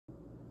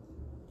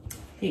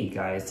Hey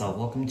guys,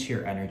 welcome to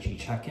your energy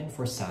check-in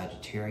for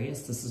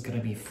Sagittarius. This is going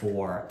to be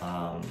for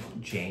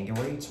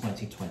January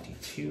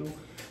 2022,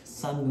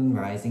 Sun, Moon,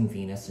 Rising,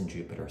 Venus, and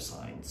Jupiter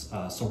signs.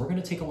 So we're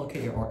going to take a look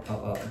at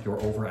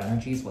your over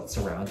energies, what's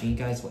surrounding you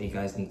guys, what you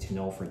guys need to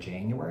know for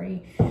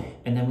January,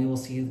 and then we will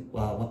see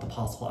what the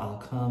possible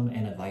outcome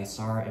and advice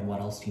are and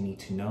what else you need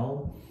to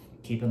know.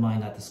 Keep in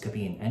mind that this could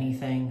be in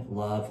anything: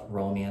 love,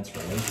 romance,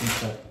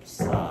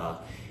 relationships,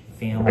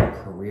 family,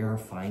 career,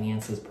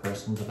 finances,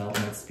 personal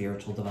development,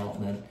 spiritual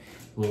development.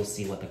 We'll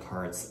see what the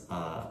cards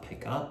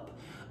pick up.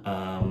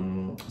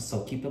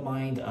 So keep in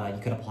mind, you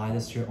could apply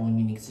this to your own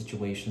unique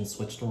situation,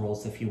 switch the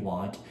roles if you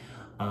want.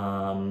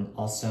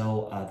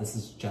 This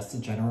is just a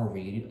general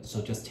read,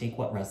 so just take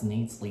what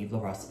resonates, leave the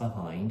rest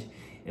behind.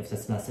 If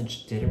this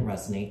message didn't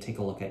resonate, take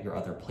a look at your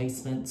other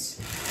placements.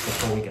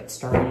 Before we get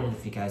started,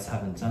 if you guys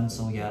haven't done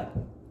so yet,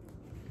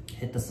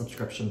 hit the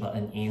subscription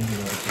button and the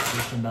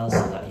notification bell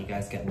so that you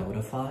guys get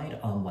notified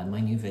when my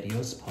new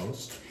videos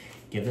post.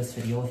 Give this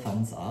video a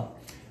thumbs up.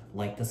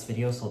 Like this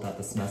video so that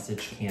this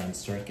message can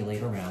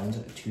circulate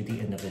around to the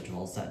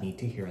individuals that need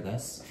to hear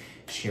this.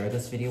 Share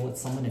this video with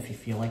someone if you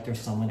feel like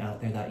there's someone out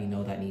there that you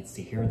know that needs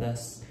to hear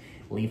this.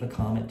 Leave a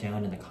comment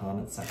down in the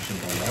comment section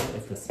below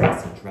if this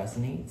message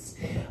resonates.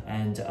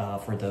 And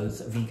for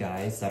those of you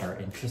guys that are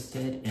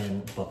interested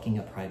in booking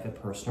a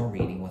private personal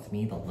reading with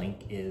me, the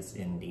link is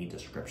in the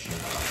description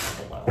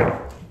box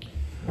below.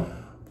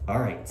 All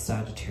right,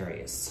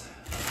 Sagittarius,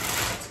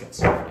 let's get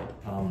started.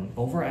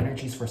 Over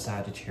energies for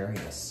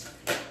Sagittarius.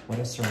 What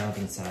is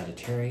surrounding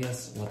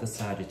Sagittarius? What does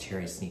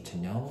Sagittarius need to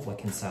know? What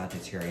can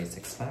Sagittarius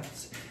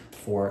expect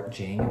for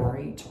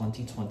January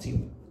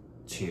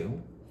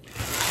 2022?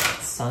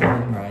 Sun,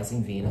 Moon,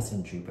 Rising, Venus,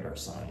 and Jupiter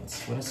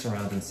signs. What is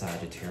surrounding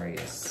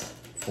Sagittarius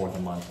for the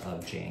month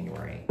of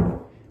January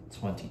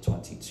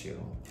 2022?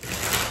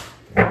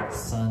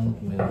 Sun,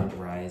 Moon,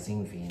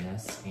 Rising,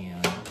 Venus,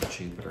 and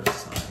Jupiter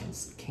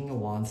signs. King of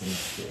Wands and the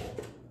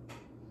Fool.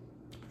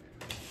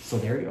 So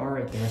there you are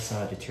right there,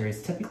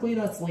 Sagittarius. Typically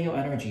that's Leo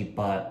energy,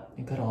 but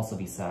it could also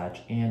be Sag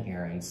and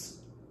Aries.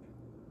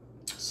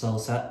 So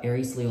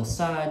Aries, Leo,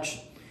 Sag.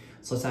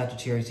 So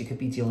Sagittarius, you could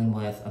be dealing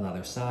with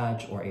another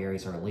Sag or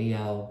Aries or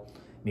Leo,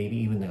 maybe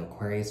even the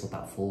Aquarius with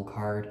that Fool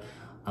card.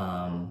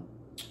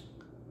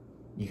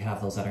 You can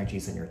have those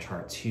energies in your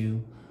chart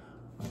too.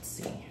 Let's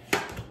see. We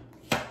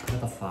have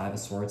the Five of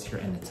Swords here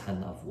and the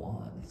Ten of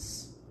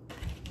Wands.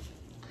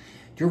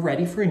 You're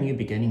ready for a new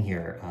beginning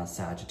here,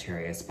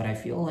 Sagittarius, but I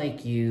feel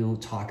like you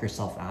talk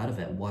yourself out of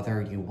it,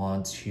 whether you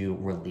want to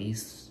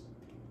release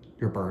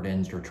your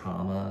burdens, your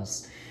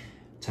traumas,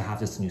 to have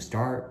this new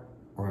start,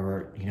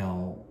 or, you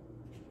know,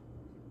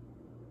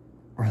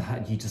 or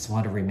that you just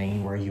want to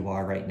remain where you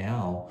are right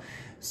now.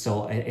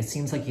 So it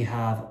seems like you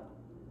have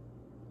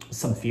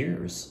some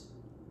fears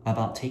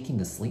about taking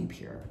this leap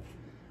here.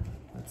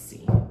 Let's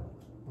see,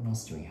 what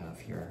else do we have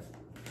here?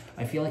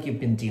 I feel like you've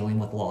been dealing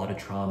with a lot of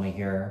trauma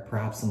here,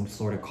 perhaps some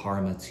sort of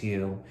karma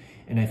too,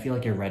 and I feel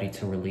like you're ready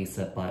to release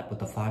it, but with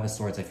the Five of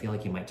Swords, I feel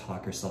like you might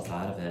talk yourself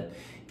out of it.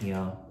 You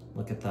know,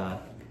 look at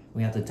that.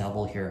 We have the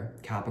Devil here,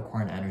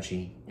 Capricorn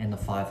energy, and the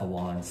Five of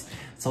Wands.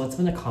 So it's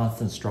been a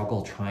constant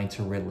struggle trying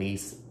to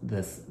release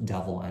this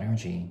Devil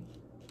energy.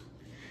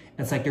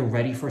 It's like you're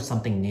ready for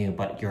something new,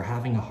 but you're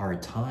having a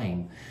hard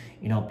time,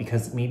 you know,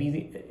 because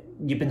maybe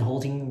you've been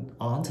holding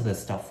on to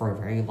this stuff for a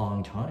very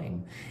long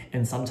time.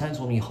 And sometimes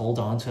when you hold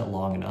on to it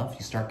long enough,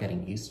 you start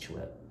getting used to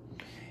it.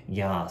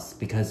 Yes,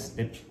 because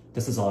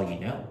this is all you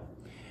know.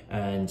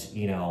 And,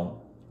 you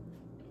know,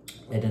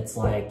 and it's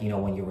like, you know,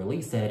 when you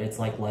release it, it's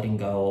like letting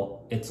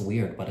go. It's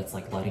weird, but it's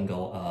like letting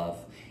go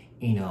of,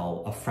 you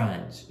know, a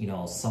friend, you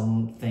know,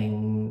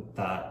 something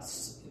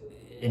that's,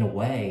 in a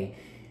way,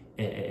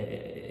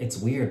 it's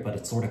weird, but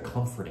it's sort of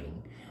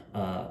comforting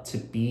to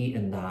be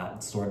in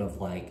that sort of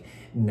like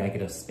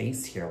negative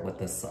space here with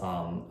this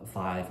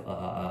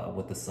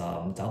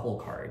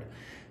Devil card.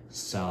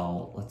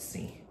 So let's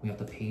see, we have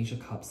the Page of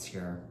Cups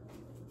here.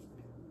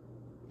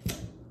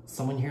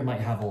 Someone here might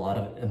have a lot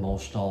of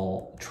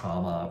emotional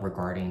trauma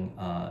regarding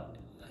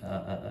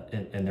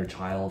in their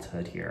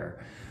childhood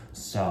here.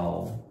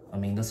 So, I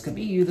mean, this could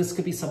be you, this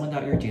could be someone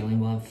that you're dealing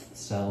with.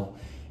 So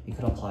you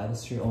could apply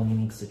this to your own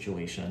unique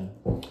situation.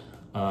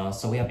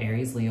 So we have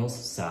Aries, Leo,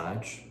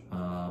 Sag,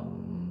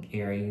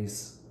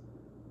 Aries,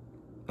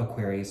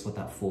 Aquarius with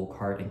that Fool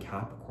card, and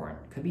Capricorn.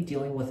 Could be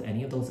dealing with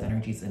any of those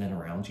energies in and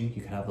around you.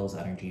 You could have those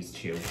energies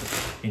too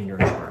in your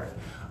chart.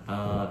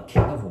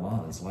 King of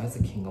Wands. Why is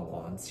the King of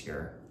Wands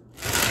here?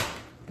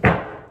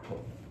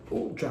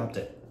 Oh, dropped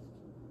it.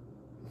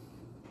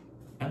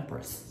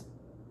 Empress.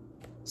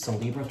 So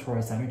Libra,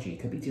 Taurus energy.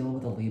 Could be dealing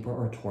with a Libra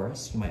or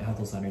Taurus. You might have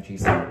those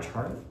energies in your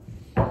chart.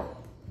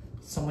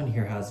 Someone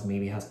here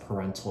maybe has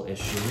parental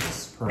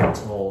issues,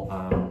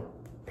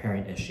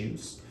 parent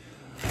issues.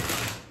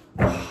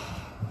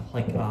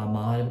 Like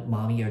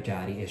mommy or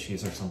daddy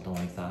issues or something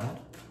like that.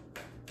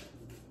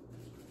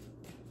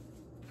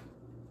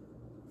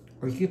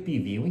 Or you could be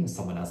viewing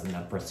someone as an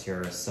Empress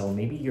here. So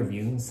maybe you're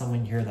viewing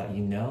someone here that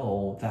you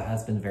know that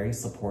has been very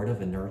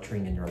supportive and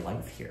nurturing in your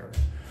life here.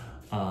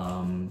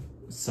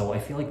 So I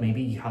feel like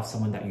maybe you have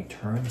someone that you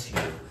turn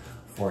to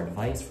for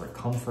advice, for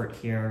comfort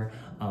here.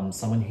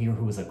 Someone here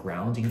who is a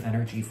grounding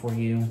energy for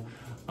you.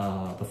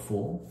 The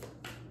Fool.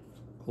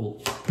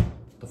 Cool.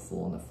 The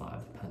Fool and the Five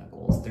of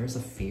Pentacles. There's a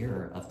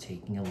fear of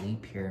taking a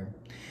leap here.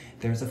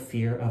 There's a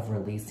fear of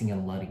releasing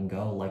and letting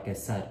go. Like I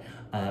said,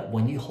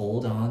 when you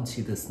hold on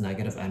to this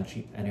negative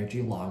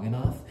energy long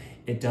enough,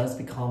 it does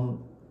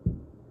become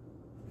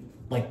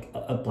like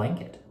a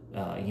blanket,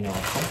 you know,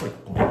 a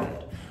comfort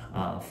blanket.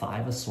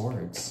 Five of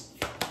Swords.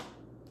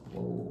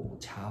 Oh,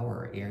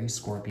 Tower, Aries,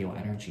 Scorpio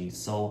energy.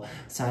 So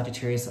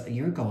Sagittarius,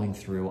 you're going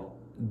through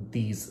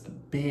these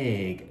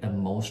big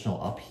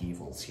emotional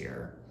upheavals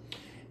here.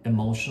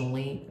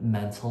 Emotionally,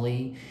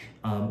 mentally,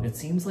 it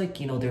seems like,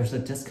 you know, there's a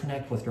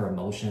disconnect with your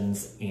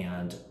emotions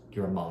and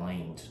your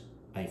mind,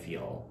 I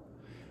feel.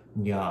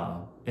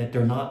 Yeah,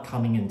 they're not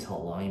coming into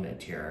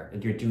alignment here.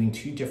 You're doing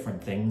two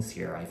different things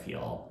here, I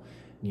feel.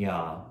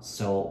 Yeah,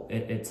 so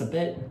it's a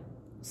bit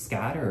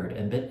scattered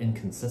and a bit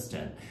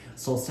inconsistent.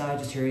 So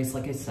Sagittarius,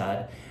 like I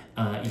said,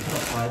 you can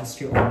apply this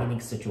to your own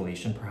unique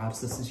situation. Perhaps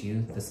this is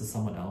you, this is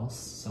someone else.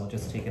 So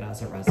just take it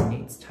as it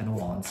resonates. 10 of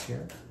Wands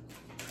here.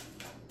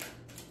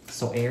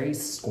 So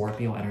Aries,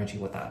 Scorpio energy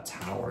with that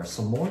Tower.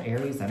 So more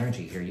Aries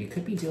energy here. You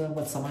could be dealing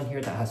with someone here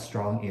that has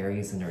strong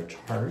Aries in their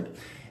chart.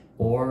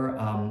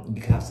 Or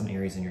you could have some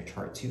Aries in your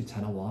chart too.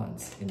 10 of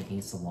Wands and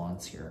Ace of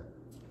Wands here.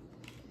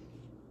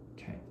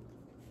 Okay.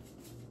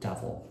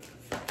 Devil.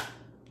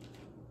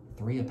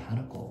 3 of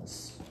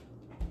Pentacles.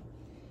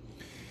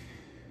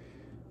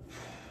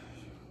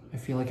 I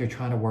feel like you're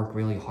trying to work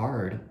really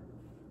hard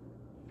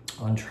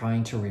on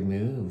trying to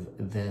remove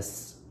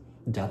this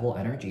devil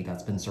energy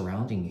that's been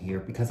surrounding you here,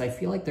 because I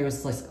feel like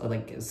there's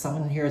like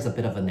someone here is a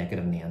bit of a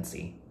negative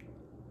Nancy.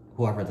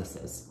 Whoever this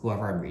is,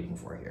 whoever I'm reading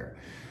for here.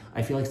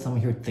 I feel like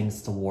someone here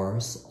thinks the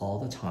worst all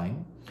the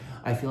time.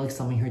 I feel like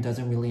someone here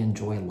doesn't really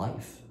enjoy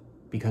life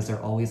because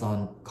they're always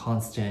on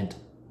constant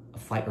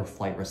fight or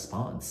flight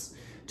response.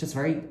 Just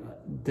very,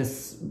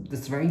 this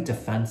very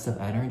defensive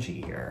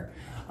energy here.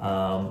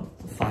 Tell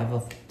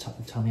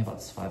me about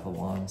this 5 of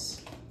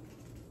Wands.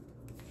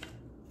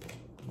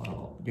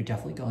 Wow, you're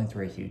definitely going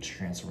through a huge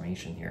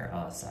transformation here,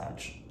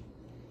 Sag.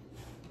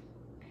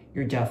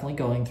 You're definitely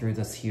going through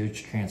this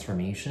huge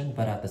transformation,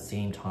 but at the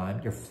same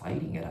time, you're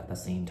fighting it at the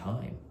same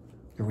time.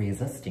 You're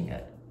resisting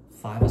it.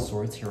 5 of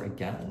Swords here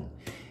again.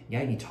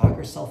 Yeah, you talk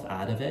yourself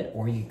out of it,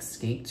 or you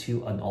escape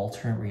to an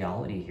alternate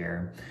reality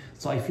here.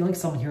 So I feel like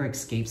someone here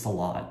escapes a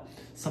lot.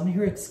 Someone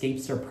here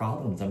escapes their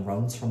problems and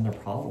runs from their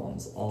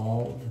problems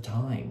all the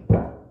time.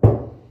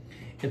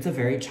 It's a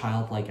very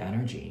childlike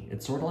energy.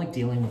 It's sort of like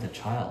dealing with a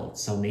child.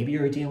 So maybe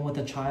you're dealing with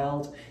a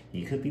child.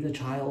 You could be the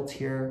child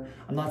here.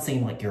 I'm not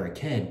saying like you're a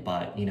kid,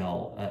 but you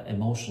know,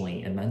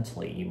 emotionally and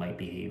mentally, you might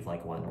behave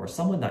like one, or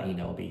someone that you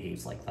know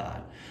behaves like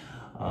that.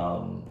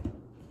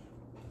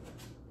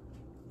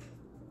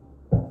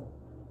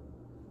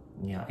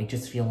 Yeah, I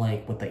just feel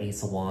like with the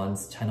Ace of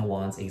Wands, 10 of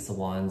Wands, Ace of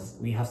Wands,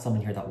 we have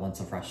someone here that wants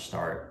a fresh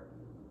start.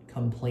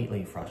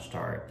 Completely fresh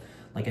start.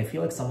 Like, I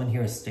feel like someone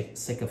here is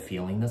sick of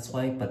feeling this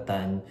way, but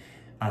then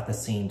at the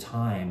same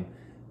time,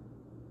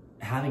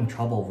 having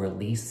trouble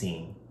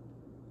releasing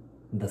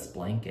this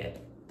blanket,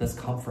 this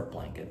comfort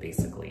blanket,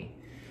 basically.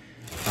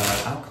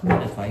 Outcome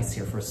and advice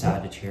here for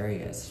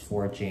Sagittarius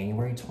for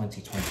January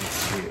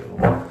 2022.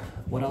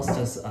 What else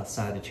does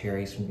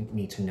Sagittarius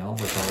need to know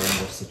regarding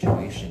their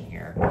situation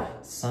here?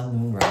 Sun,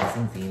 Moon,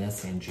 Rising,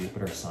 Venus, and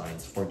Jupiter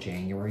signs for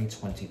January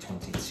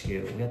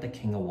 2022. We got the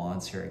King of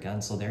Wands here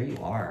again, so there you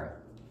are.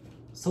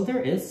 So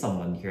there is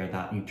someone here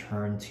that you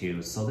turn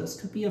to. So this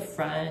could be a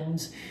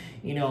friend,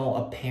 you know,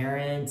 a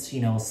parent,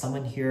 you know,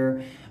 someone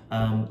here,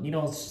 you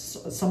know,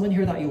 someone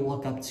here that you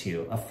look up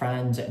to, a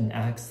friend, an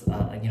ex,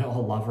 you know,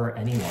 a lover,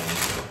 anyone,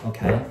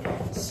 okay?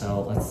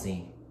 So let's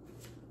see.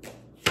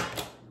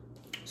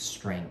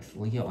 Strength,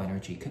 Leo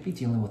energy. Could be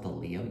dealing with a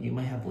Leo. You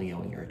might have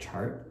Leo in your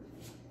chart.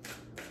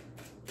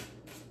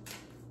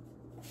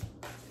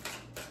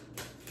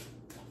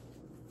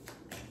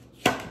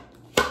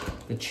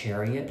 The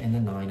Chariot and the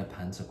 9 of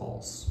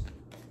Pentacles.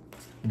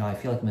 You know, I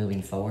feel like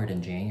moving forward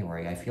in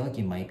January, I feel like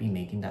you might be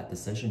making that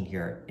decision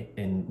here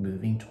in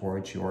moving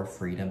towards your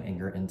freedom and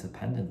your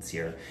independence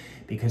here,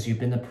 because you've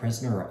been a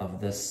prisoner of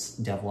this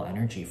devil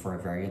energy for a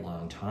very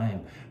long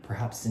time,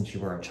 perhaps since you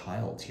were a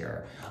child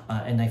here.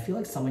 And I feel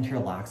like someone here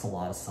lacks a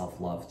lot of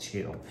self-love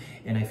too.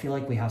 And I feel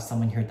like we have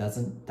someone here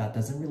that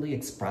doesn't really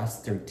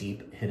express their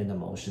deep hidden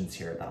emotions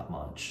here that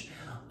much.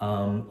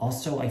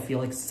 Also, I feel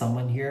like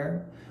someone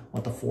here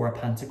with the 4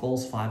 of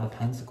Pentacles, 5 of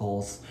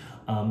Pentacles,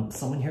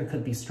 someone here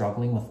could be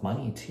struggling with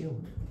money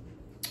too.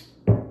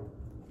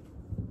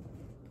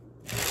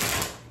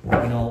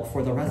 You know,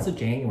 for the rest of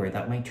January,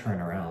 that might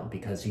turn around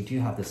because you do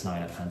have this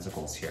 9 of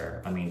Pentacles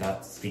here. I mean,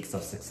 that speaks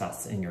of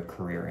success in your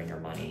career and your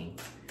money.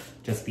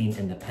 Just being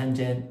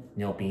independent,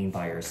 you know, being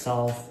by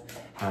yourself,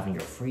 having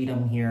your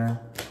freedom here.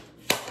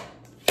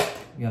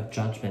 You have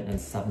Judgment and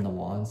 7 of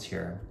Wands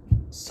here.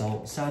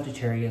 So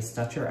Sagittarius,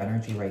 that's your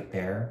energy right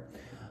there.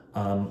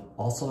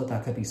 Also,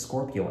 that could be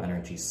Scorpio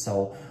energy.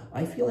 So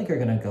I feel like you're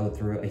going to go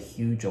through a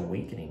huge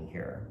awakening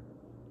here.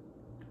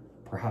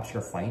 Perhaps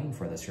you're fighting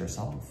for this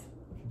yourself.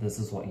 This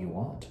is what you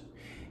want.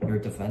 You're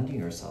defending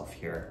yourself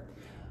here.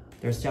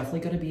 There's definitely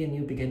going to be a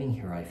new beginning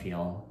here, I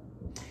feel.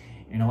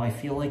 You know, I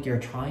feel like you're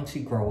trying to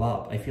grow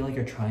up. I feel like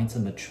you're trying to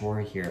mature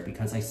here,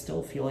 because I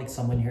still feel like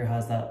someone here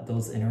has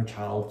those inner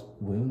child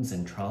wounds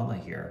and trauma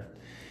here.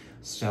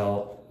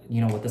 So,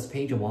 you know, with this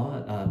Page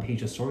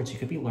of Swords, you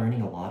could be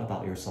learning a lot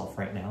about yourself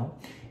right now,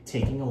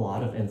 taking a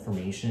lot of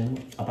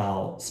information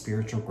about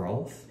spiritual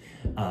growth,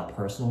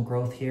 personal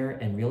growth here,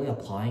 and really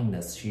applying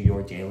this to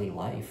your daily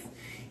life.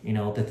 You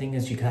know, the thing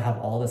is, you could have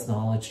all this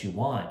knowledge you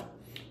want,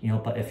 you know,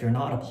 but if you're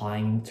not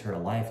applying to your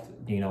life,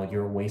 you know,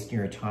 you're wasting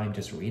your time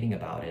just reading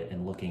about it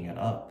and looking it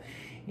up,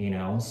 you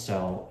know.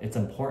 So it's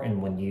important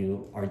when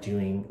you are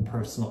doing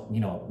personal,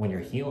 you know, when you're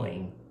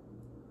healing,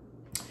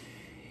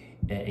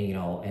 you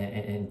know,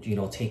 and you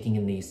know, taking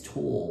in these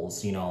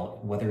tools, you know,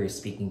 whether you're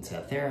speaking to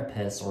a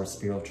therapist or a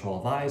spiritual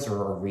advisor,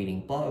 or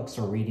reading books,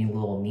 or reading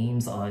little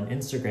memes on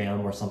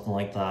Instagram or something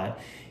like that,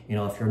 you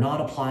know, if you're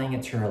not applying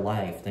it to your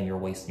life, then you're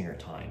wasting your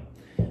time.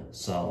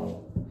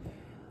 So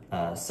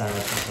Sag,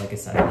 like I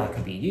said, that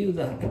could be you,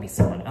 that could be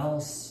someone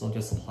else. So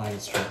just apply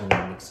this to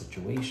your unique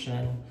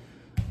situation.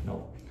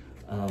 No,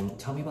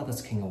 tell me about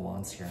this King of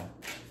Wands here.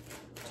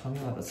 Tell me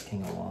about this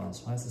King of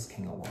Wands. Why is this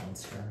King of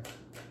Wands here?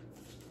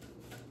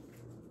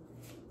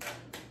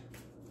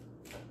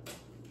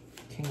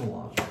 King of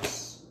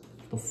Wands,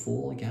 the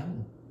Fool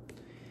again.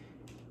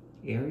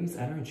 Aries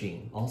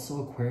energy,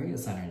 also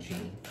Aquarius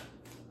energy.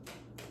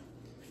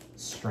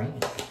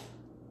 Strength,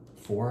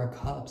 Four of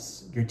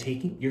Cups.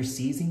 You're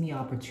seizing the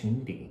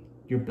opportunity.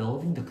 You're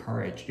building the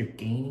courage. You're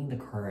gaining the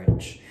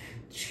courage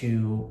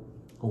to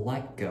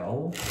let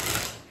go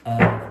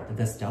of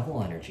this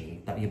Devil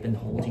energy that you've been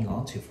holding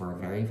on to for a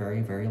very,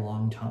 very, very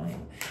long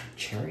time.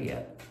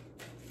 Chariot.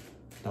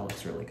 That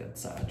looks really good,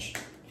 Sag.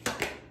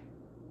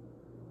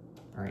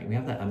 All right, we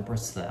have the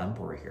Empress to the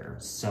Emperor here.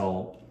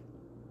 So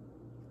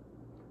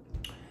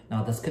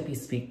now this could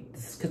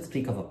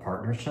speak of a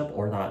partnership,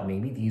 or that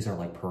maybe these are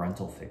like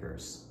parental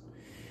figures.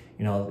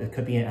 You know, it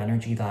could be an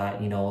energy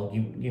that, you know,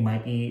 you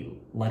might be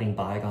letting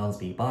bygones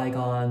be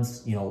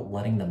bygones, you know,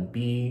 letting them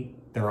be.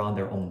 They're on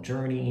their own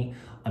journey.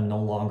 I'm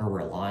no longer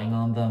relying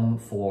on them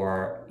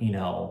for, you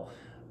know,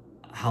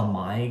 how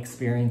my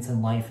experience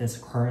in life is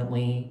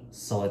currently.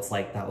 So it's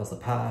like, that was the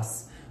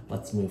past.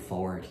 Let's move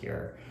forward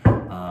here.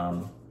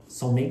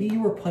 So maybe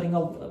you were putting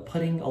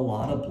a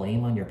lot of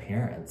blame on your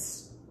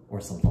parents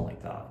or something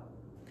like that.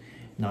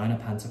 Nine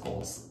of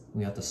Pentacles,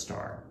 we have the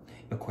Star.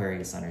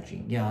 Aquarius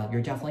energy. Yeah,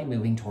 you're definitely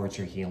moving towards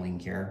your healing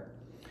here.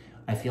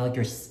 I feel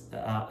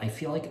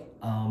like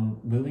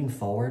moving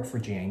forward for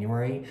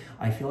January,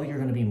 I feel like you're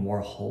going to be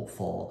more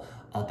hopeful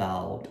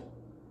about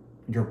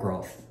your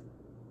growth,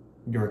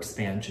 your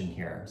expansion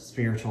here,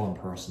 spiritual and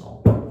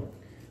personal.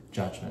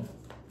 Judgment.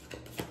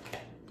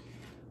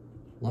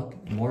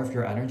 Look, more of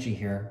your energy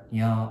here.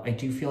 Yeah, I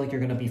do feel like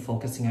you're going to be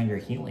focusing on your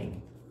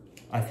healing.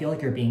 I feel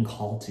like you're being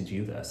called to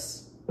do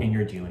this, and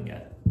you're doing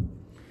it.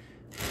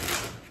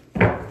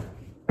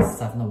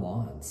 Seven of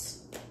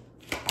Wands.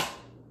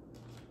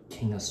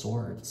 King of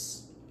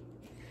Swords.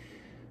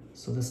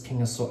 So this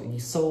King of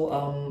Swords,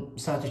 so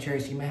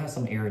Sagittarius, you may have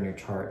some air in your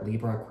chart,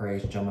 Libra,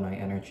 Aquarius, Gemini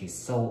energy.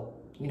 So,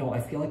 you know, I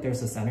feel like there's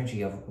this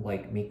energy of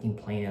like making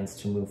plans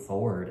to move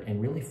forward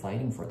and really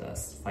fighting for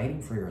this,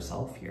 fighting for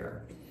yourself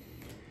here.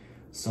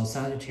 So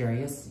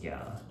Sagittarius,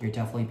 yeah, you're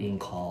definitely being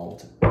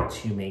called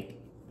to make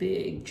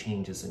big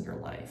changes in your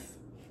life.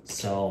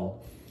 So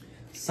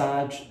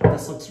Sag,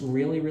 this looks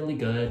really, really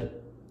good.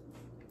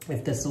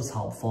 If this was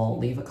helpful,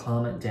 leave a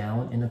comment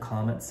down in the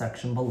comment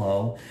section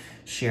below.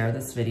 Share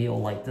this video,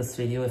 like this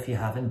video if you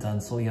haven't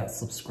done so yet,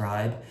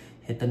 subscribe,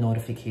 hit the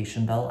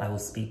notification bell. I will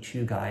speak to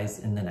you guys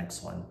in the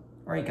next one.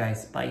 All right,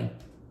 guys, bye.